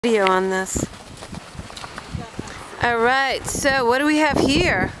Video on this. All right, so what do we have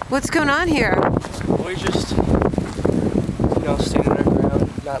here? What's going on here? We're just, standing our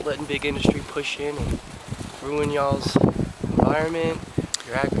ground, not letting big industry push in and ruin y'all's environment,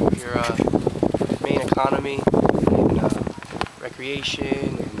 your main economy, and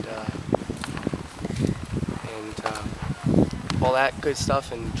recreation, and all that good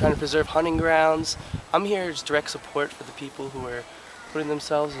stuff, and trying to preserve hunting grounds. I'm here as direct support for the people who are putting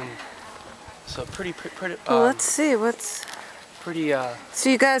themselves in so pretty well, let's see what's pretty so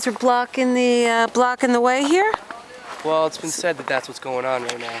you guys are blocking the way here? Well, it's been said that that's what's going on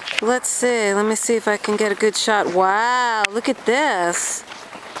right now. Let's see. Let me see if I can get a good shot. Wow, look at this.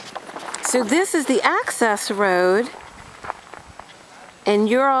 So this is the access road, and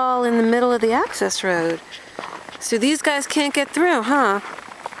you're all in the middle of the access road. So these guys can't get through, huh?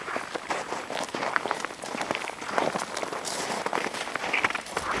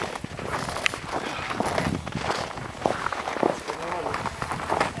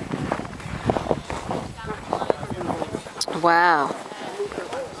 Wow.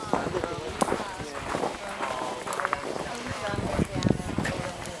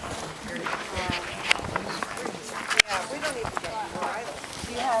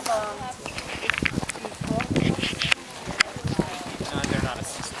 They're not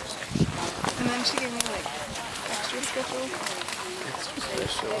assistants. And then she gave me like extra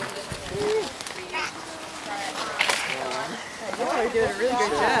special. Oh, you're doing a really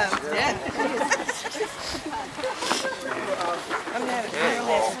good job. Yeah.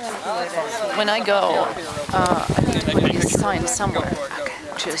 When I go, I think there would be a sign somewhere,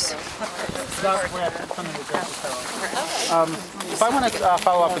 which is... If I want to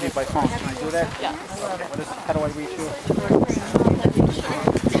follow up with you by phone, can I do that? Yeah. How do I reach you?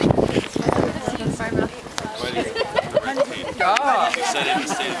 She said in the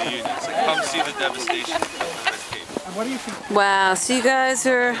State of the Union, it's like, come see the devastation of the red tape. What do you think? Wow, so you guys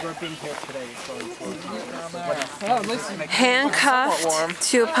are handcuffed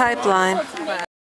to a pipeline.